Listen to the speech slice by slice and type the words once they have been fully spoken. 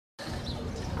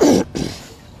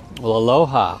Well,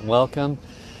 aloha. Welcome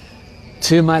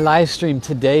to my live stream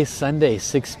today, Sunday,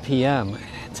 6 p.m.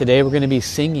 Today we're going to be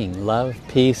singing Love,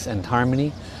 Peace and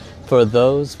Harmony for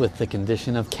those with the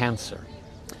condition of cancer.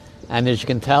 And as you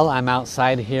can tell, I'm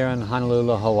outside here in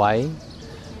Honolulu, Hawaii.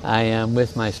 I am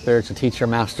with my spiritual teacher,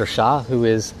 Master Sha, who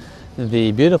is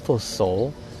the beautiful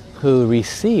soul who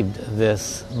received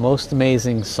this most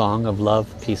amazing song of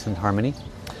love, peace and harmony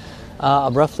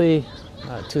roughly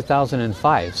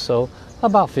 2005, so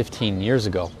about 15 years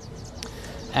ago.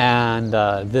 And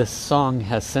this song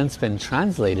has since been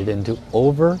translated into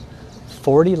over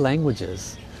 40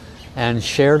 languages and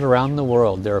shared around the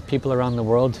world. There are people around the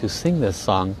world who sing this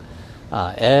song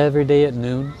every day at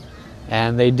noon,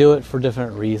 and they do it for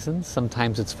different reasons.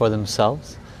 Sometimes it's for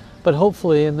themselves, but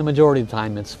hopefully in the majority of the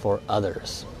time it's for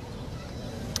others.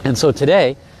 And so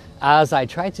today, as I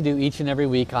try to do each and every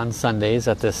week on Sundays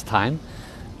at this time,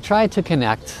 try to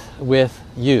connect with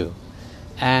you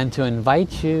and to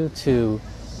invite you to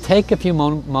take a few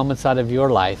moments out of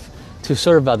your life to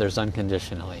serve others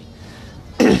unconditionally.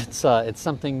 It's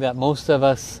something that most of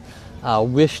us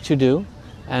wish to do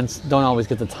and don't always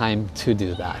get the time to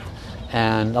do that.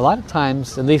 And a lot of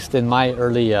times, at least in my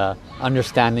early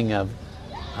understanding of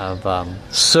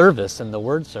service and the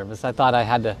word service, I thought I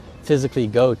had to physically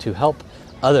go to help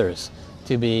others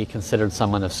to be considered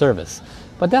someone of service.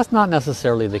 But that's not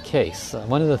necessarily the case.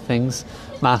 One of the things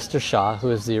Master Sha,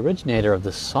 who is the originator of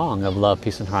the song of love,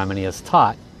 peace and harmony, has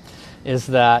taught is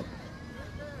that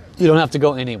you don't have to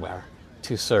go anywhere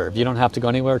to serve. You don't have to go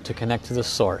anywhere to connect to the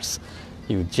source.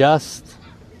 You just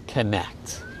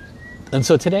connect. And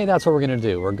so today that's what we're going to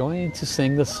do. We're going to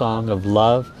sing the song of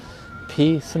love,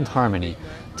 peace and harmony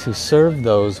to serve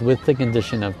those with the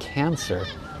condition of cancer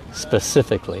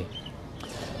specifically.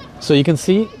 So you can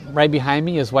see right behind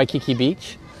me is Waikiki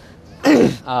Beach.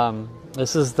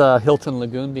 This is the Hilton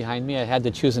Lagoon behind me. I had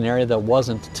to choose an area that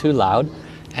wasn't too loud.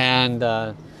 And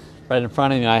right in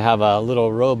front of me I have a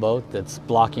little rowboat that's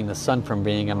blocking the sun from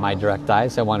being in my direct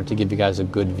eyes. I wanted to give you guys a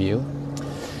good view.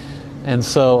 And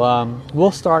so we'll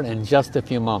start in just a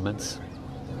few moments.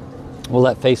 We'll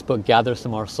let Facebook gather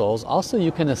some more souls. Also,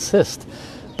 you can assist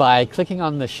by clicking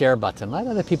on the share button. Let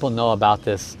other people know about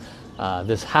this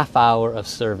this half hour of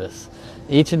service.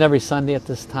 Each and every Sunday at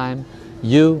this time,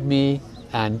 you, me,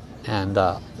 and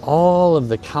all of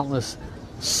the countless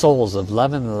souls of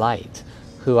love and light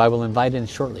who I will invite in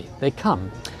shortly, they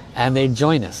come and they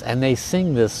join us and they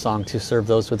sing this song to serve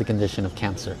those with the condition of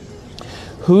cancer.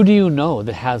 Who do you know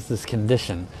that has this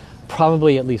condition?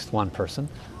 Probably at least one person.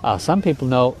 Some people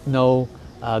know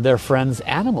their friends'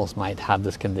 animals might have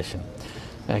this condition.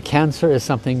 Cancer is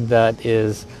something that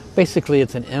is basically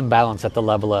it's an imbalance at the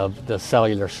level of the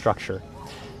cellular structure.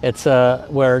 It's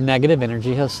where negative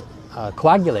energy has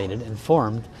coagulated and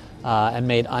formed and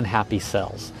made unhappy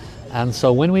cells. And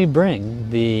so when we bring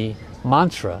the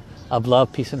mantra of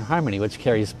love, peace and harmony, which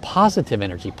carries positive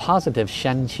energy, positive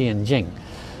Shen, Qi and Jing.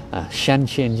 Shen,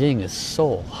 Qi and Jing is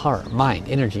soul, heart, mind,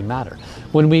 energy, matter.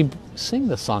 When we sing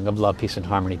the song of love, peace and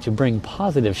harmony to bring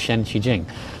positive Shen, Qi, Jing,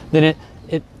 then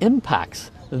it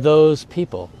impacts those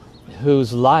people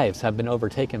whose lives have been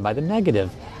overtaken by the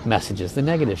negative messages, the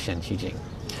negative Shen, Qi, Jing.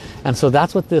 And so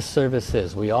that's what this service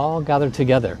is. We all gather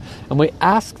together and we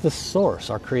ask the source,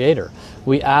 our creator.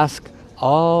 We ask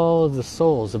all of the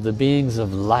souls of the beings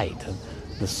of light,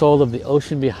 the soul of the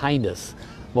ocean behind us.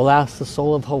 We'll ask the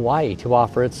soul of Hawaii to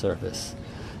offer its service.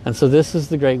 And so this is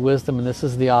the great wisdom and this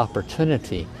is the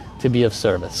opportunity to be of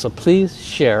service. So please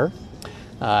share.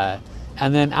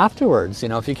 And then afterwards,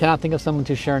 if you cannot think of someone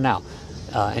to share now,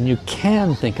 and you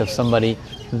can think of somebody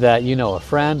that you know, a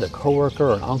friend, a coworker,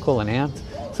 or an uncle, an aunt,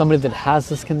 somebody that has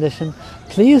this condition,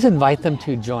 please invite them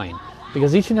to join.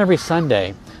 Because each and every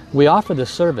Sunday we offer the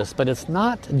service, but it's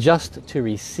not just to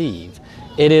receive,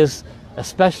 it is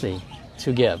especially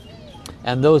to give.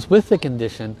 And those with the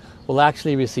condition will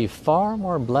actually receive far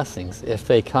more blessings if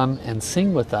they come and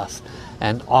sing with us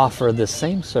and offer the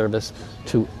same service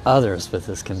to others with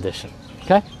this condition.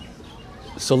 Okay?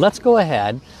 So let's go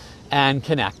ahead and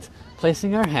connect,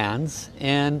 placing our hands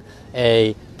in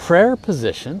a prayer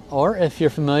position, or if you're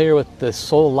familiar with the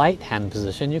soul light hand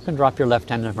position, you can drop your left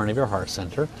hand in front of your heart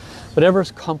center, whatever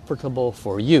is comfortable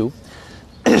for you.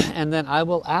 And then I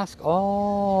will ask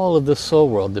all of the soul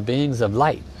world, the beings of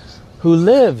light who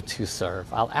live to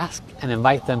serve, I'll ask and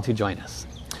invite them to join us.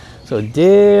 So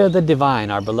dear the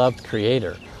divine, our beloved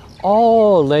creator,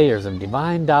 all layers of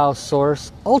divine Tao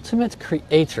Source, ultimate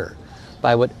creator,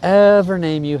 by whatever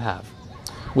name you have,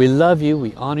 we love you,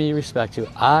 we honor you, respect you.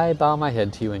 I bow my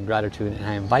head to you in gratitude and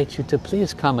I invite you to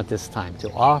please come at this time to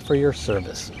offer your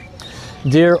service.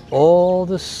 Dear all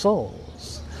the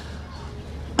souls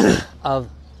of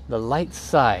the light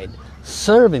side,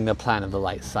 serving the plan of the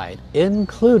light side,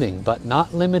 including but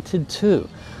not limited to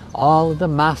all of the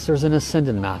masters and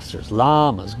ascended masters,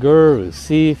 lamas, gurus,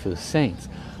 sifus, saints,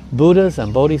 Buddhas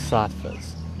and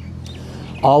bodhisattvas,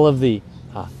 all of the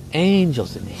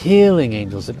angels and healing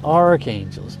angels and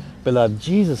archangels, beloved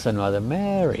Jesus and Mother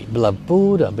Mary, beloved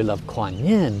Buddha, beloved Kuan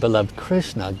Yin, beloved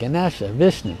Krishna, Ganesha,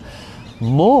 Vishnu,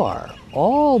 more,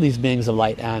 all these beings of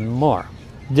light and more.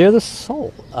 Dear the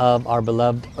soul of our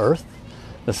beloved earth,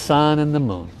 the sun and the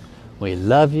moon, we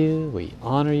love you, we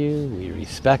honor you, we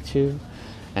respect you,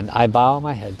 and I bow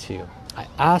my head to you. I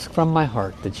ask from my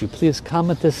heart that you please come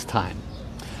at this time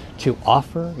to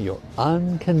offer your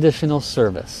unconditional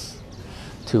service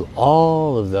to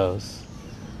all of those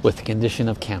with the condition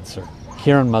of cancer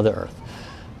here on Mother Earth.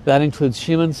 That includes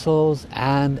human souls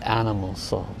and animal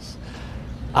souls.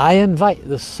 I invite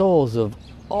the souls of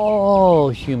all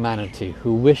humanity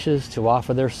who wishes to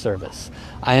offer their service.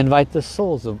 I invite the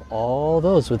souls of all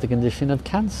those with the condition of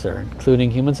cancer,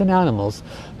 including humans and animals,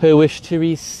 who wish to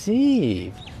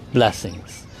receive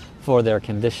blessings for their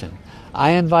condition.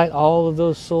 I invite all of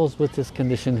those souls with this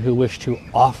condition who wish to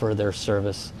offer their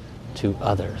service to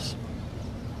others.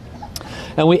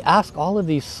 And we ask all of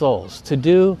these souls to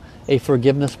do a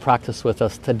forgiveness practice with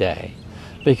us today,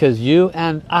 because you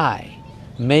and I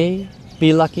may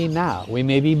be lucky now. We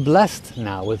may be blessed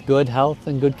now with good health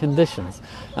and good conditions,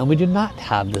 and we do not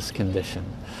have this condition.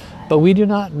 But we do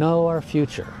not know our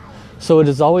future. So it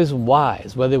is always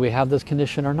wise, whether we have this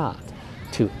condition or not,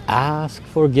 to ask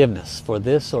forgiveness for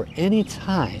this or any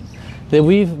time that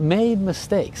we've made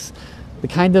mistakes, the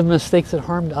kind of mistakes that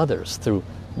harmed others through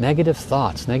negative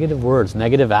thoughts, negative words,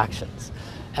 negative actions.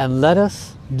 And let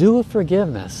us do a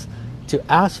forgiveness to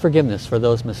ask forgiveness for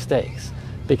those mistakes,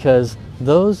 because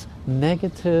those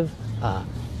negative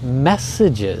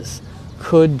messages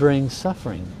could bring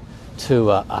suffering to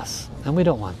us, and we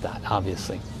don't want that,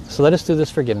 obviously. So let us do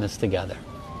this forgiveness together.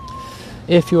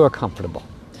 If you are comfortable,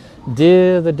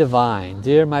 dear the Divine,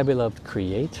 dear my beloved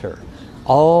Creator,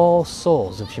 all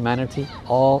souls of humanity,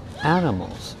 all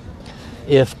animals,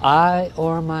 if I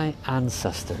or my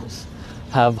ancestors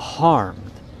have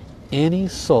harmed any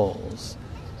souls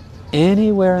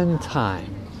anywhere in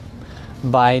time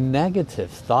by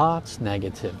negative thoughts,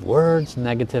 negative words,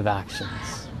 negative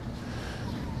actions,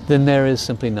 then there is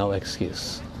simply no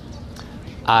excuse.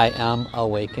 I am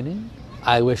awakening.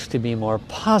 I wish to be more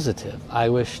positive. I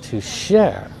wish to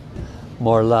share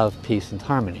more love, peace, and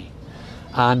harmony.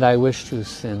 And I wish to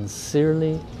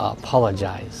sincerely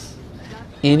apologize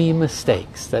any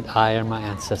mistakes that I or my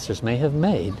ancestors may have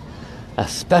made,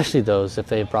 especially those if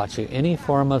they brought you any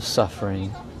form of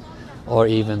suffering or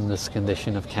even this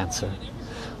condition of cancer.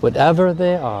 Whatever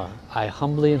they are, I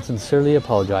humbly and sincerely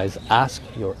apologize. Ask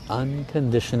your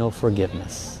unconditional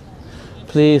forgiveness.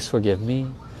 Please forgive me.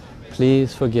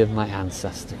 Please forgive my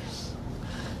ancestors.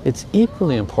 It's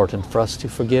equally important for us to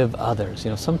forgive others.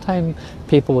 You know, sometimes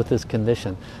people with this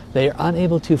condition, they are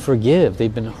unable to forgive.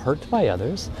 They've been hurt by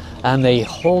others, and they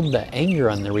hold the anger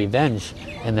and the revenge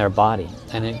in their body,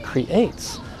 and it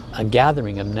creates a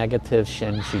gathering of negative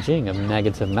Shen Qi Jing, of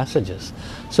negative messages.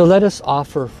 So let us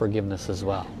offer forgiveness as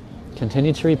well.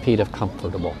 Continue to repeat if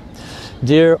comfortable.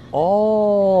 Dear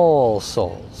all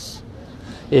souls,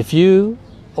 if you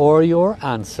or your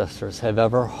ancestors have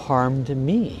ever harmed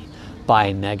me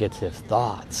by negative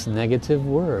thoughts, negative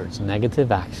words,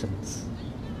 negative actions,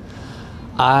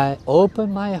 I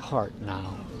open my heart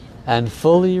now and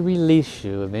fully release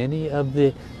you of any of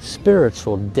the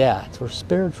spiritual debt or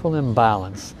spiritual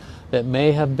imbalance that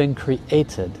may have been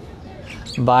created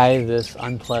by this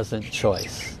unpleasant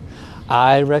choice.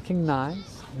 I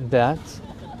recognize that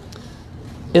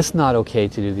it's not okay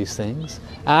to do these things,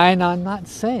 and I'm not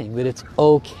saying that it's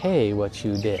okay what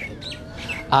you did.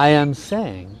 I am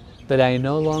saying that I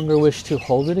no longer wish to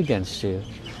hold it against you,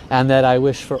 and that I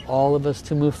wish for all of us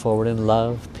to move forward in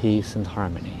love, peace, and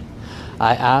harmony.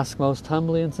 I ask most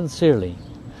humbly and sincerely,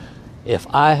 if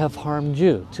I have harmed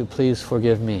you, to please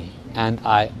forgive me, and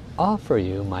I offer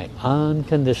you my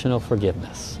unconditional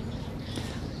forgiveness.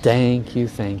 Thank you,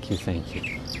 thank you, thank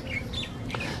you.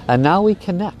 And now we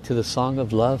connect to the song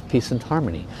of love, peace, and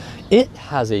harmony. It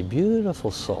has a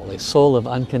beautiful soul, a soul of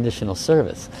unconditional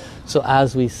service. So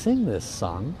as we sing this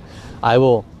song, I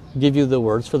will give you the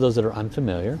words for those that are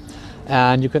unfamiliar.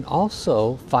 And you can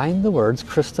also find the words.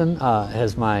 Kristen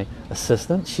is my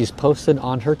assistant. She's posted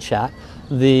on her chat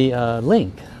the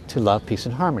link to Love, Peace,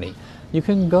 and Harmony. You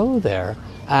can go there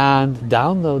and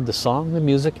download the song, the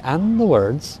music, and the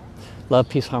words,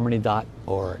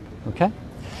 lovepeaceharmony.org. Okay?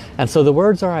 And so the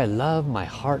words are, I love my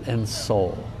heart and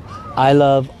soul. I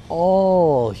love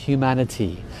all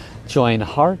humanity, Join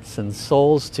hearts and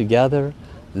souls together.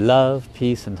 Love,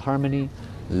 peace and harmony.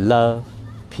 Love,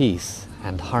 peace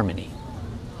and harmony.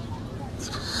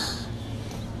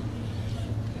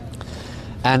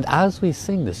 And as we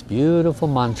sing this beautiful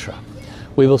mantra,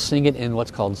 we will sing it in what's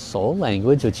called soul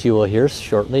language, which you will hear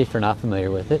shortly if you're not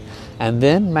familiar with it. And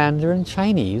then Mandarin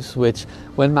Chinese, which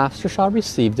when Master Sha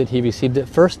received it, he received it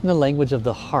first in the language of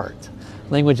the heart.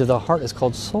 Language of the heart is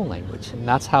called soul language, and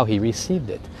that's how he received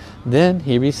it. Then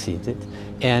he received it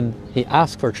and he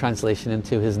asked for translation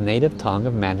into his native tongue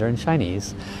of Mandarin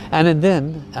Chinese. And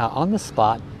then on the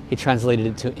spot, he translated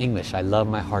it to English. I love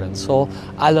my heart and soul.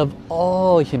 I love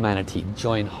all humanity.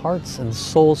 Join hearts and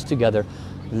souls together.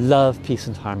 Love, peace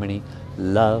and harmony.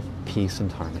 Love, peace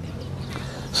and harmony.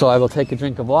 So I will take a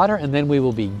drink of water and then we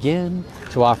will begin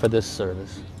to offer this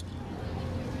service.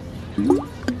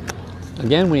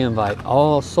 Again, we invite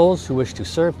all souls who wish to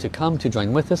serve to come to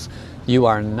join with us. You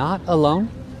are not alone.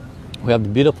 We have the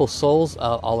beautiful souls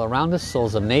all around us.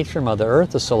 Souls of nature, Mother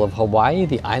Earth, the soul of Hawaii,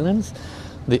 the islands,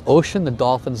 the ocean, the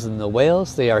dolphins and the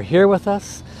whales. They are here with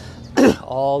us.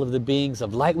 All of the beings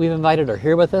of light we've invited are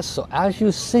here with us. So as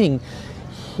you sing,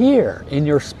 hear in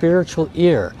your spiritual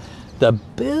ear the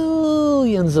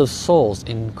billions of souls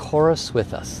in chorus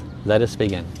with us. Let us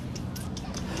begin.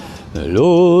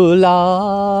 Lula,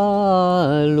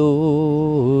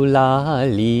 lula,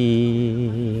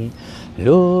 li.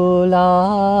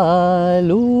 Lula,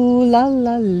 lula,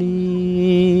 la,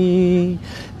 li.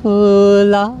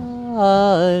 Lula,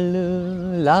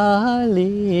 lula,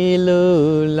 li,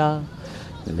 lula.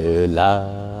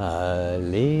 Lula,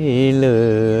 li,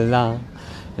 lula.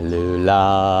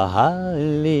 Lula,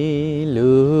 li,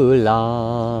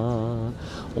 lula.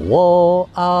 我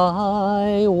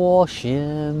爱我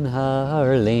心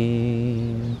儿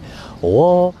灵，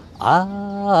我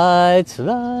爱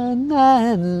纯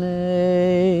然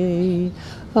泪，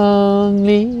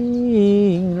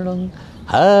灵容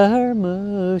和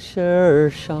睦世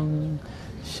上，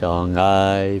相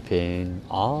爱平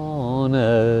安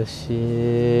和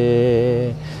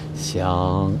谐，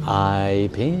相爱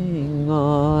平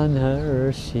安和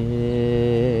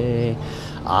谐。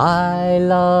 I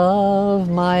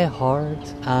love my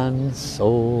heart and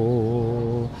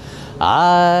soul.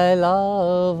 I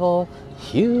love all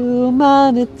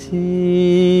humanity.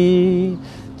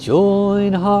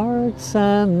 Join hearts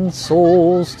and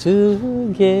souls together.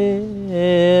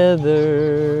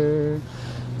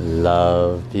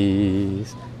 Love,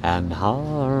 peace and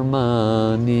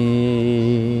harmony.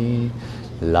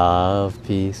 Love,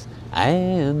 peace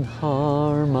and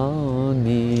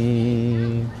harmony.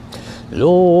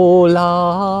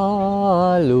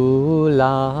 Lola,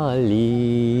 lula,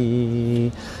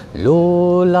 li.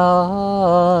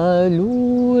 Lola,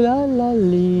 lula, la,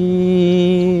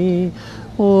 li.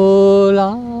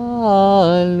 Lola,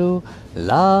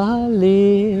 lula,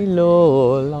 li,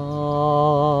 lola.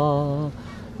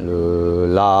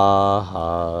 Lula,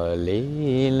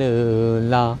 li,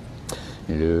 lula.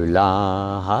 Lula,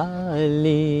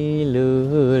 li,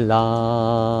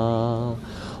 lula.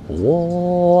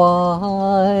 我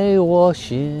爱我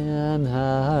心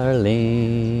儿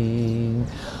灵，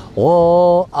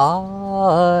我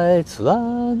爱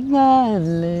纯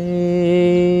然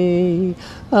泪，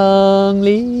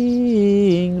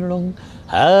玲珑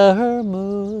和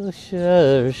睦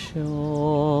世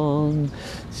上，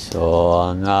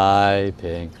相爱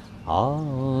平安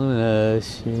和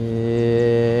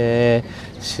谐。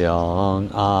 相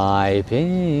爱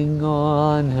平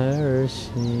安和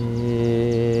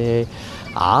谐。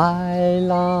 I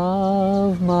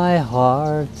love my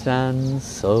heart and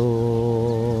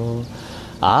soul.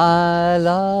 I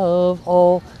love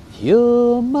all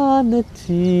humanity.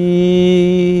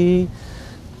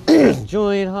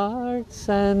 Join hearts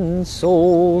and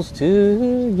souls together.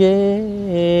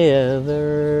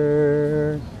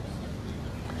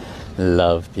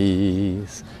 Love,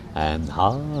 peace and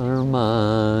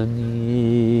harmony.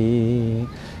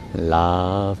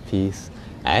 Love, peace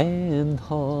and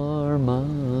harmony.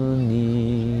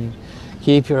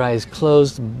 Keep your eyes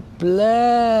closed.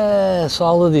 Bless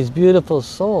all of these beautiful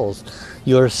souls.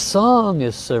 Your song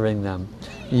is serving them.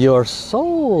 Your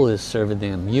soul is serving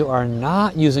them. You are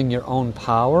not using your own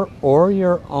power or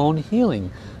your own healing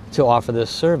to offer this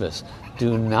service.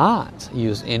 Do not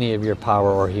use any of your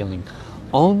power or healing.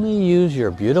 Only use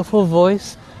your beautiful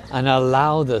voice and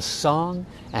allow the song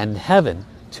and heaven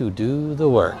to do the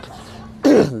work.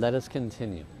 Let us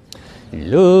continue.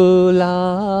 Lula,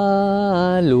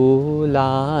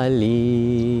 lula,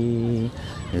 li.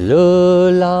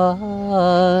 Lula,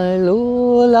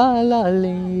 lula, la,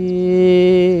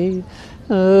 li.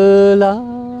 Lula,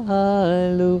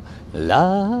 lula,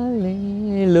 la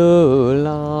li lu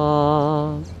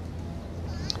la.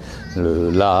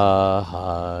 Lu la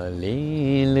ha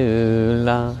li lu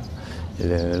la.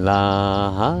 Lu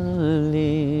la ha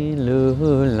li lu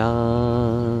la.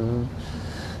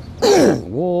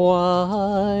 我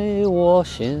爱我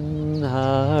心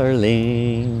儿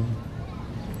灵，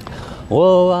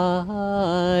我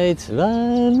爱自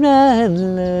然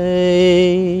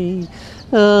类，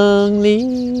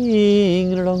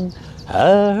灵容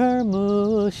耳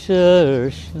目是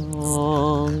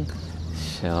相，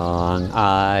相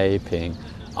爱平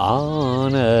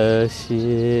安和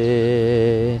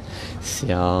谐，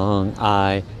相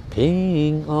爱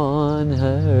平安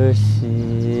和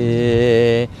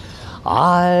谐。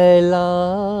I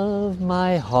love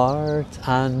my heart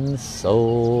and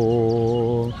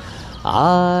soul.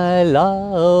 I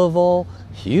love all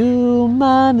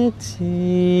humanity.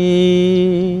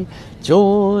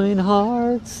 Join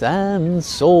hearts and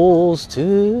souls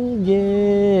together.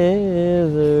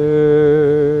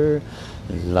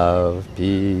 Love,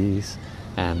 peace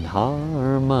and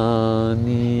harmony.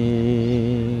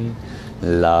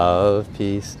 Love,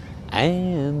 peace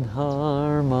and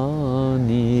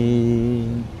harmony.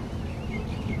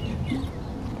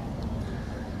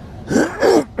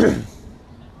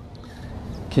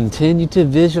 Continue to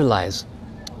visualize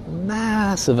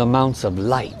massive amounts of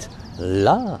light,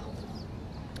 love,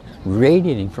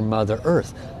 radiating from Mother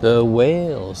Earth, the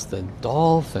whales, the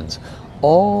dolphins,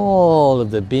 all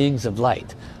of the beings of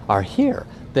light are here.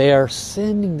 They are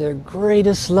sending their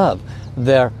greatest love,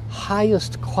 their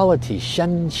highest quality,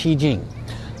 Shen Qi Jing.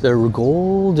 Their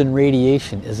golden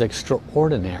radiation is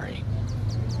extraordinary.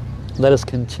 Let us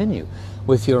continue.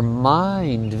 With your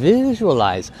mind,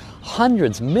 visualize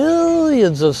hundreds,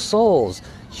 millions of souls,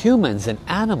 humans and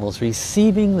animals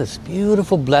receiving this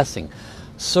beautiful blessing.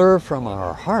 Serve from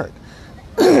our heart.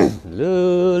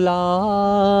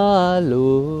 Lula,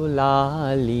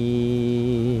 lula,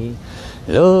 li.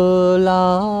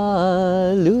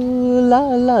 Lula,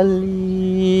 lula, la,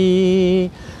 li.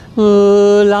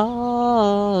 Lula,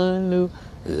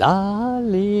 lula,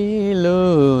 li,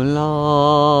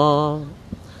 lula.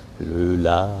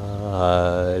 Lula,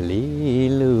 li,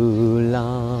 lula.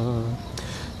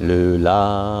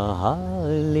 Lula,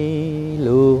 li,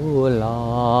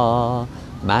 lula.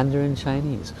 Mandarin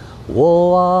Chinese.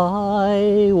 我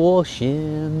爱我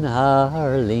心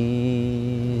儿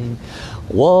灵，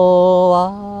我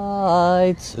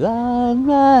爱自然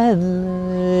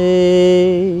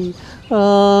类，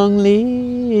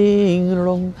灵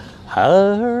容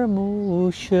耳目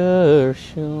是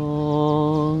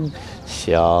相，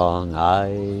相爱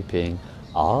平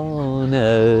安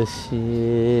和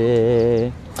谐，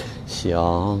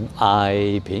相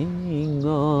爱平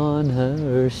安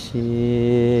和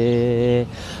谐。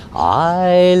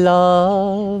I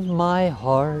love my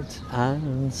heart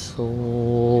and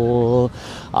soul.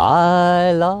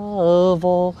 I love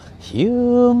all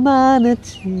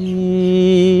humanity.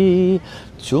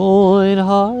 Join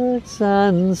hearts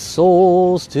and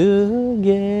souls together.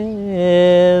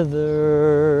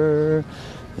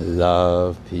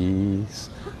 Love, peace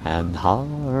and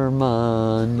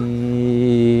harmony.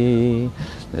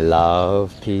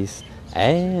 Love, peace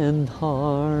and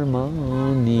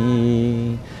harmony.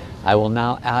 I will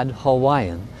now add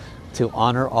Hawaiian to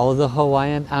honor all the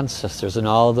Hawaiian ancestors and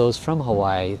all those from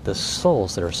Hawaii, the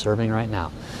souls that are serving right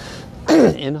now.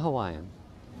 In Hawaiian.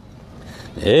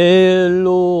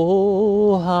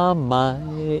 Eloha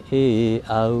mai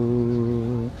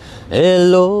au,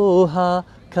 Eloha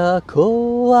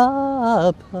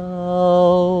kakoa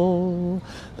pau,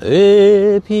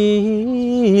 e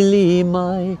pili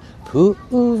mai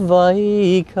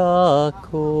pu'uvai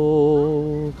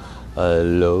kako.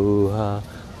 Aloha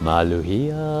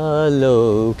maluhia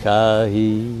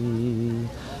lokahi,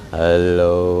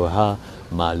 aloha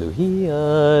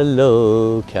maluhia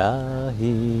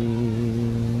lokahi.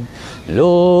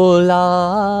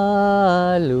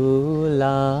 Lola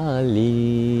lula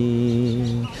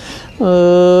li,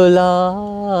 lola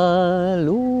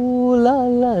lula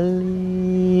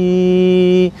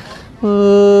li,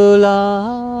 lola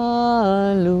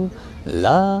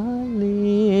lula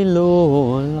li,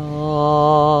 lola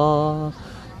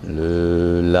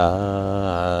lula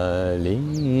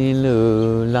li,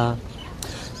 lula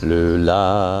lula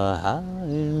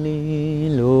li,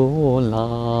 lula.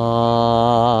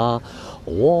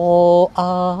 我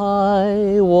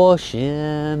爱我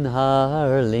心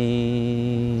儿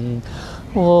灵，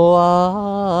我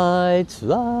爱自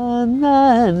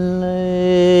然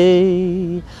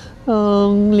类，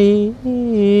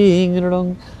灵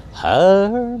容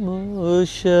耳目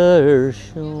是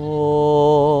相，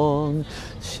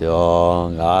相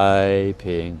相爱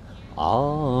平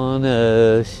安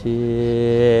和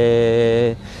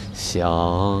谐，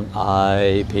相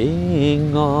爱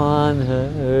平安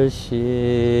和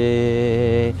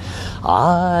谐。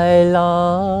I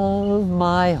love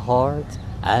my heart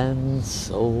and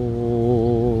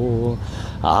soul.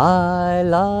 I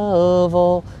love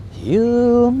all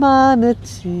humanity.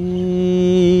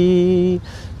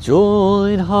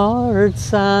 Join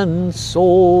hearts and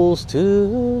souls together.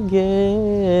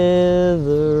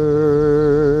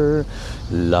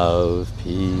 Love,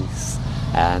 peace,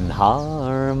 and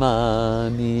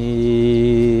harmony.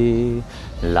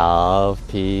 Love,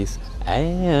 peace,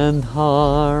 and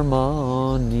harmony.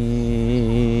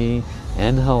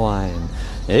 And Hawaiian.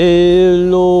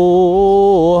 Aloha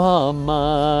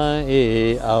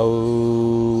mai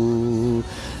au.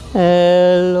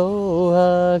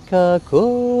 Aloha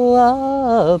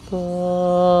kakoa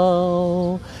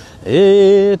pau.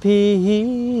 E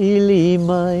pihili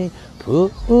mai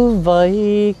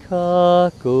pu'uvai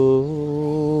kako.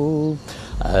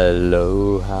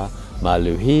 Aloha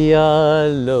maluhia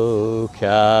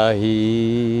lokahi.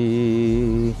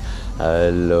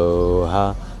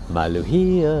 Aloha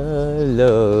maluhia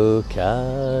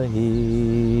lokahi.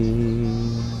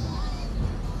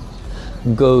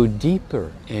 Go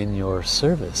deeper in your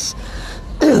service.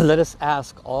 Let us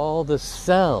ask all the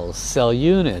cells, cell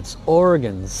units,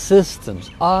 organs, systems,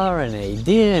 RNA,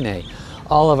 DNA,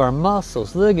 all of our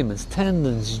muscles, ligaments,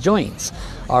 tendons, joints,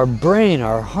 our brain,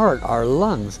 our heart, our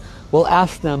lungs. We'll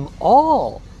ask them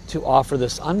all to offer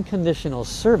this unconditional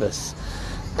service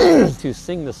to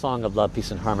sing the song of love, peace,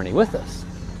 and harmony with us.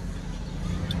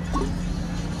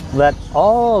 Let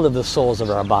all of the souls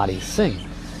of our bodies sing.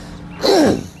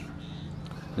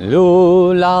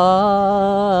 Lula,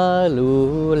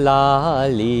 lula,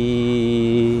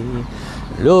 li.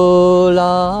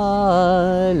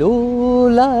 Lula,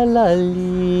 lula, la,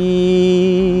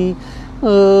 li.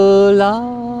 Lula,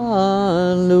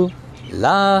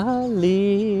 lula,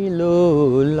 li,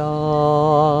 lula.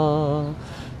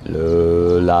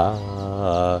 Lula,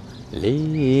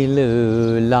 li,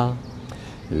 lula.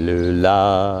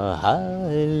 Lula,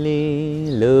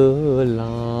 li, lula.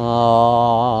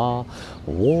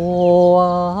 我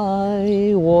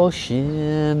爱我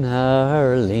心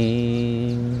儿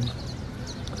灵，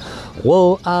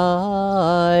我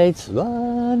爱自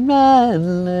然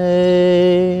满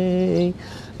泪，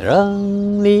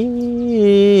让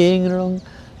灵容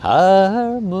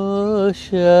耳目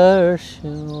舌相，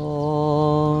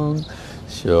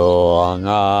相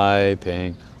爱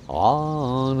平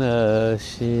安和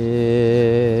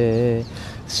谐，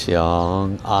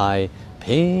相爱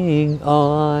平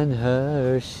安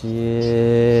和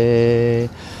谐。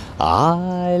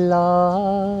I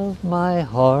love my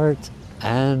heart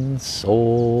and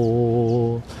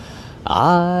soul.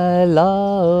 I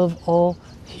love all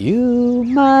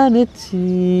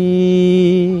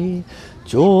humanity.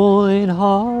 Join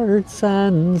hearts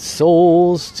and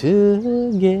souls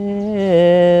together.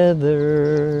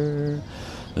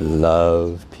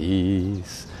 Love,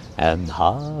 peace, and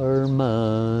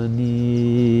harmony.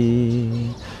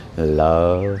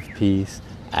 Love, peace,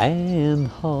 and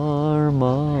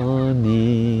harmony.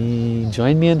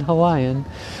 Join me in Hawaiian.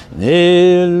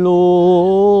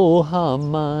 Aloha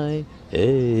mai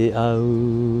e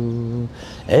au.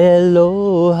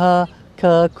 Aloha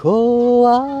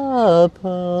kakoa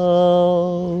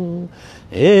pau.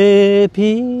 E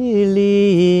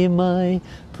pili mai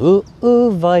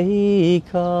pu'uvai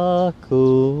kako.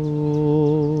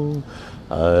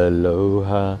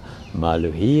 Aloha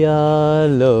maluhia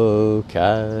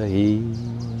lokahi.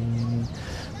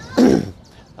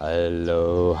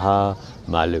 Aloha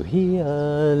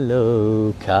maluhia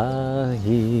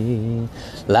lokahi.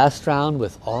 Last round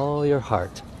with all your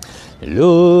heart.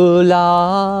 Lula,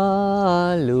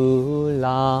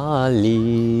 lula,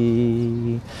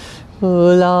 li.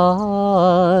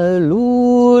 Lula,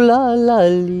 lula, la,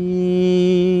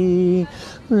 li.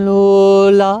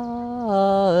 Lula,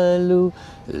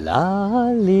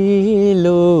 lula, li,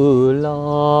 lula.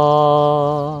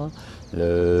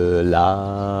 Lula,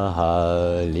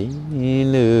 li,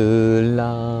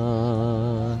 lula.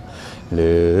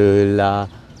 Lula,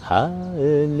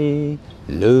 li,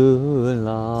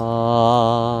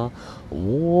 lula.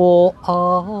 我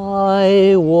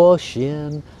爱我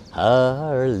心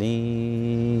儿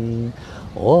灵，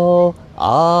我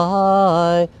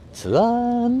爱自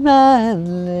然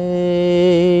满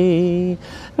泪，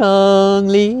让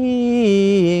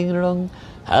灵容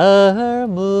耳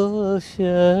目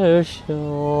舌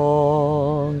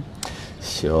相，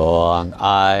相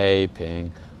爱平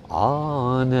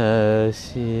安和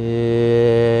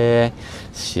谐，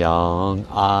相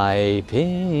爱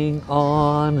平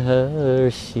安和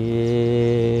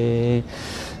谐。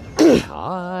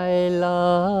I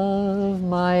love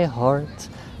my heart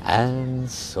and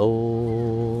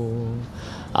soul.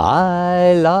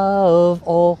 I love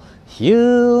all humanity.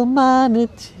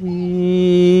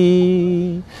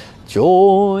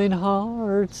 Join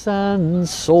hearts and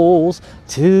souls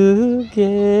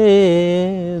together.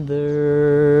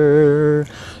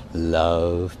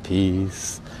 Love,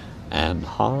 peace, and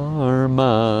harmony.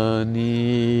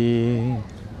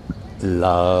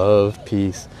 Love,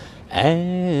 peace,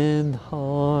 and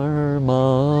harmony.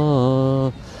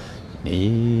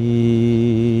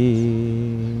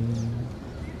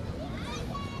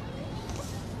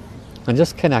 And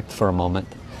just connect for a moment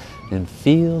and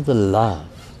feel the love.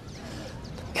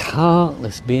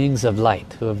 Countless beings of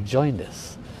light who have joined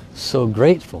us. So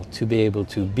grateful to be able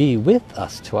to be with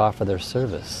us to offer their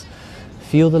service.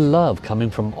 Feel the love coming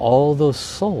from all those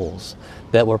souls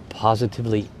that were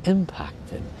positively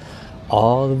impacted.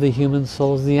 All of the human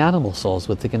souls, the animal souls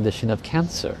with the condition of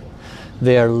cancer.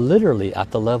 They are literally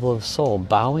at the level of soul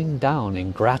bowing down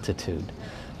in gratitude.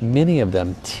 Many of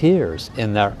them tears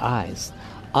in their eyes.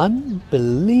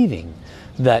 Unbelieving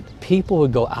that people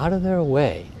would go out of their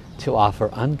way to offer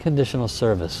unconditional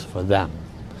service for them.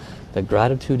 The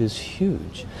gratitude is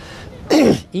huge.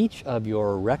 Each of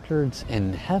your records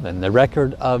in heaven, the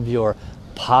record of your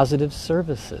positive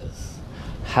services,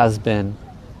 has been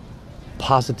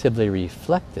positively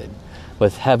reflected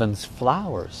with heaven's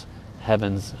flowers,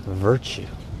 heaven's virtue.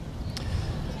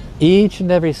 Each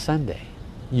and every Sunday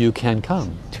you can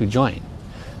come to join.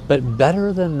 But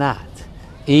better than that,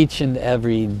 each and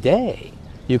every day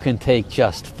you can take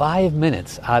just 5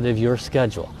 minutes out of your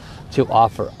schedule to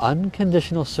offer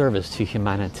unconditional service to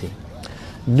humanity.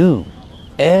 Noon,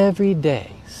 every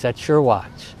day, set your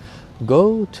watch.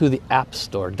 Go to the App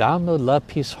Store, download Love,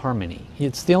 Peace, Harmony.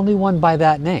 It's the only one by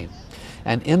that name.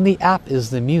 And in the app is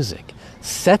the music.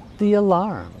 Set the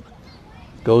alarm.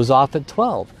 Goes off at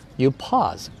 12. You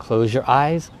pause, close your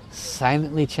eyes,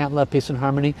 silently chant Love, Peace, and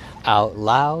Harmony out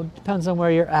loud. Depends on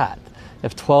where you're at.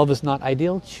 If 12 is not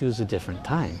ideal, choose a different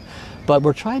time. But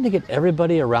we're trying to get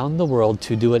everybody around the world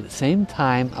to do it at the same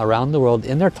time around the world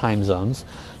in their time zones.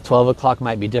 12 o'clock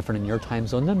might be different in your time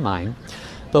zone than mine.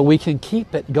 But we can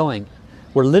keep it going.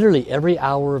 We're literally every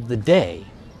hour of the day,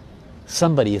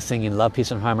 somebody is singing Love,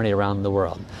 Peace, and Harmony around the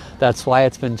world. That's why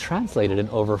it's been translated in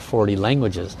over 40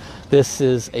 languages. This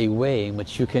is a way in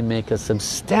which you can make a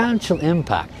substantial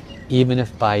impact, even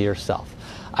if by yourself.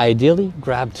 Ideally,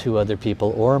 grab 2 other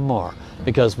people or more,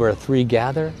 because where 3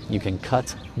 gather, you can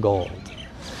cut gold.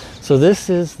 So this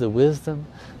is the wisdom,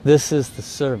 this is the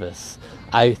service.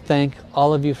 I thank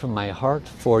all of you from my heart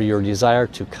for your desire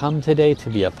to come today to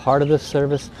be a part of this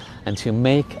service and to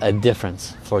make a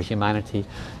difference for humanity,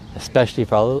 especially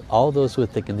for all those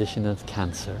with the condition of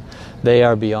cancer. They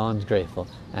are beyond grateful,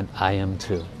 and I am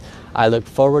too. I look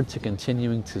forward to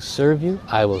continuing to serve you.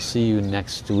 I will see you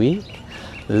next week.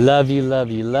 Love you, love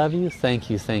you, love you. Thank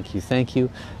you, thank you, thank you.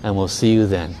 And we'll see you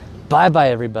then. Bye-bye,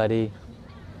 everybody.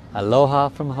 Aloha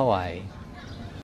from Hawaii.